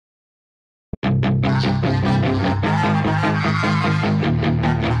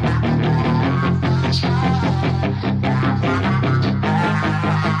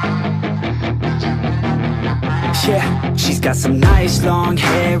Yeah, she's got some nice long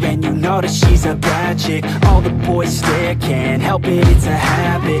hair, and you know that she's a bad chick. All the boys stare, can't help it, it's a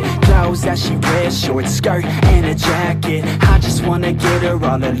habit. Clothes that she wears, short skirt and a jacket. I just wanna get her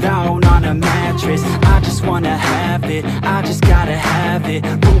all alone on a mattress. I just wanna have it, I just gotta have it.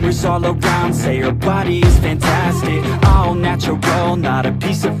 Rumors all around say her body is fantastic. All natural, not a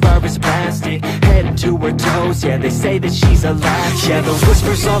piece of fur is plastic. Head to her toes, yeah, they say that she's a latch. Yeah, the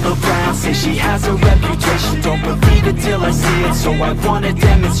whispers all around say she has a reputation. Don't believe it till I see it, so I want a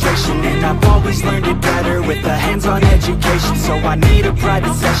demonstration. And I've always learned it better with a hands-on education. So I need a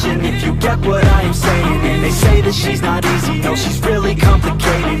private session if you get what I am saying. And they say that she's not easy, no, she's really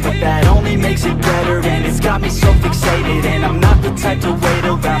complicated. But that only makes it better, and it's got me so fixated. And I'm not the type to wait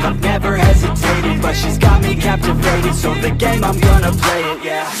around, I've never hesitated. But she's got me captivated, so the game, I'm gonna play it,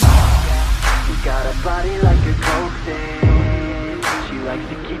 yeah. She got a body like a coke thing. She likes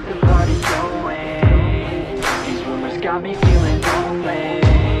to keep the party going. These rumors got me feeling lonely.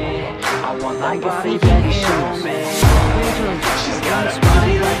 I want my body, baby, show me. She's got a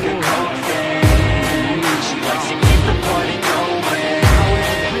body like a coke thing. She likes to keep the party going.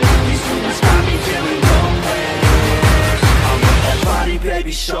 These rumors got me feeling lonely. I want that body,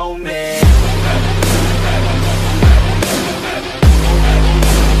 baby, show me.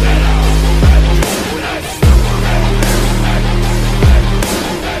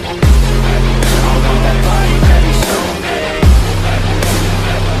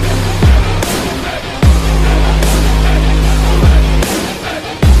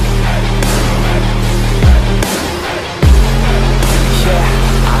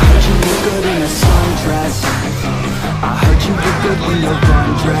 When you're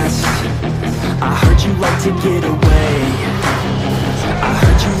undressed, I heard you like to get away. I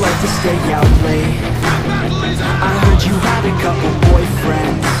heard you like to stay out late. I heard you had a couple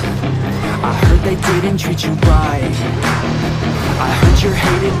boyfriends. I heard they didn't treat you right. I heard you're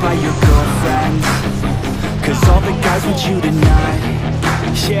hated by your girlfriends, 'cause all the guys want you tonight.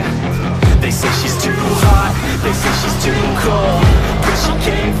 Yeah, they say she's too hot, they say she's too cold. Where she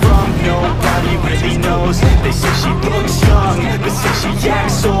came from, nobody really knows. They say she looks young, but say she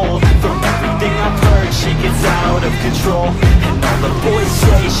acts old. From everything I've heard, she gets out of control. And all the boys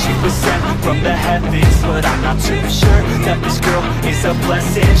say she was sent from the heavens, but I'm not too sure that this girl is a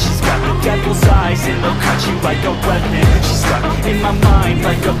blessing. She's got the devil's eyes and they'll cut you like a weapon. She's stuck in my mind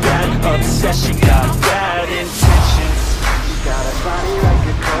like a bad obsession. Got bad intentions. She's got a body like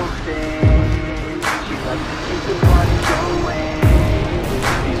a coke thing. She likes to keep the party going.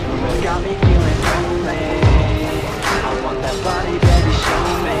 These rumors got me feeling lonely. I want that body, baby, show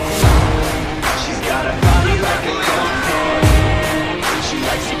me. She's got a body like a coke thing. She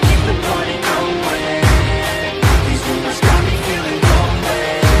likes to keep the party going. These rumors got me feeling lonely.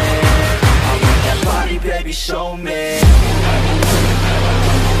 I want that body, baby, show me.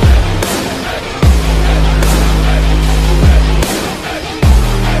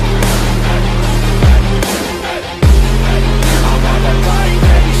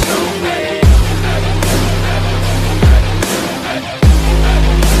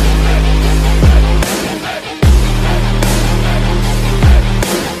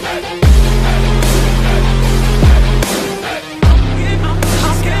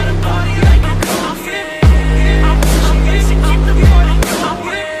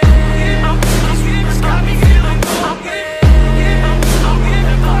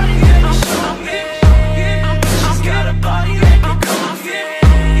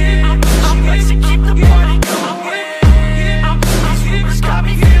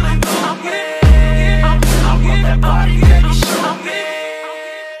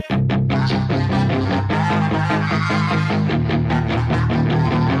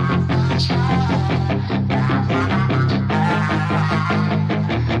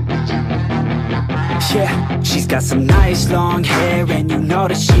 Yeah, she's got some nice long hair, and you know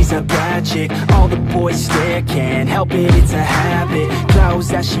that she's a bad chick. All the boys stare, can't help it, it's a habit. Clothes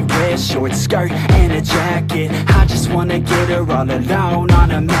that she wears, short skirt and a jacket. I just wanna get her all alone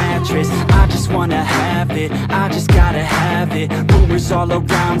on a mattress. I just wanna have it, I just gotta have it. Rumors all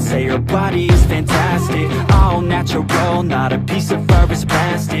around say her body is fantastic. All natural, not a piece of fur is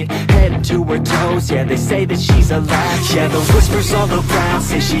plastic. Head to her toes, yeah, they say that she's a latch. Yeah, the whispers all around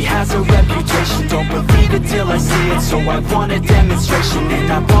say she has a reputation. Don't believe it till I see it, so I want a demonstration.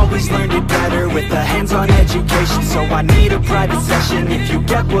 And I've always learned it better with a hands-on education. So I need a private session if you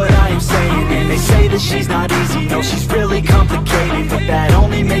get what I am saying. And they say that she's not easy, no, she's really complicated. But that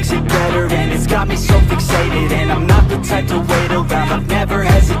only makes it better, and it's got me so fixated. And I'm not the type to wait around, I've never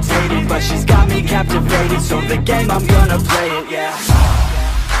hesitated. But she's got me captivated, so the game, I'm gonna play it, yeah.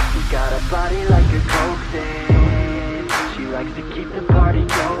 She got a body like a coke thing. likes to keep the party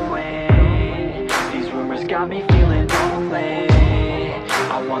going. These rumors got me feeling lonely.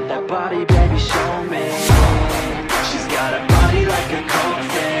 I want that body, baby, show me. She's got a body like a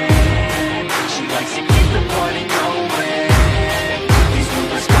coffin. She likes to keep the party going. These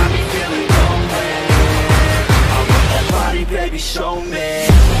rumors got me feeling lonely. I want that body, baby, show me.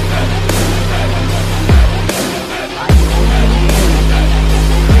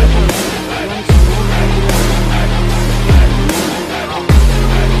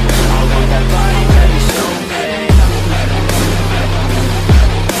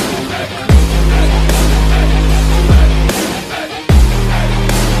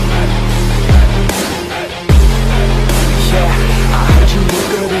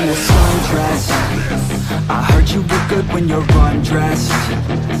 I heard you look good when you're undressed.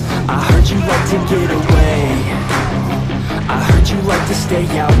 I heard you like to get away. I heard you like to stay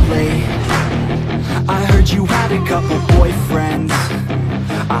out late. I heard you had a couple boyfriends.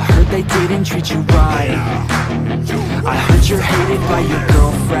 I heard they didn't treat you right. I heard you're hated by your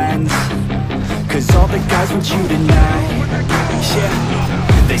girlfriends, 'cause all the guys want you tonight. Yeah,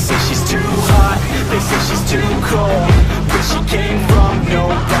 they say she's too hot, they say she's too cold. Where she came from,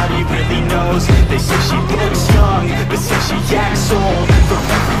 nobody really knows. They say she looks young, but say she acts old. From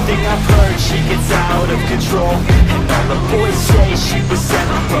everything I've heard, she gets out of control. And all the boys say she was sent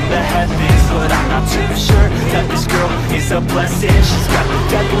from the heavens, but I'm not too sure that this girl is a blessing. She's got the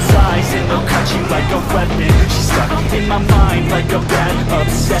devil's eyes and they'll cut you like a weapon. She's stuck in my mind like a bad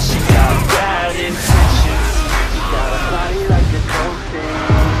obsession. Got bad intentions. She's got a body like a coffin.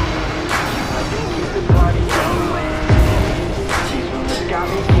 I can keep the party going. These rumors got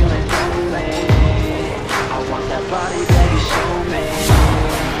me feeling lonely. I want that body.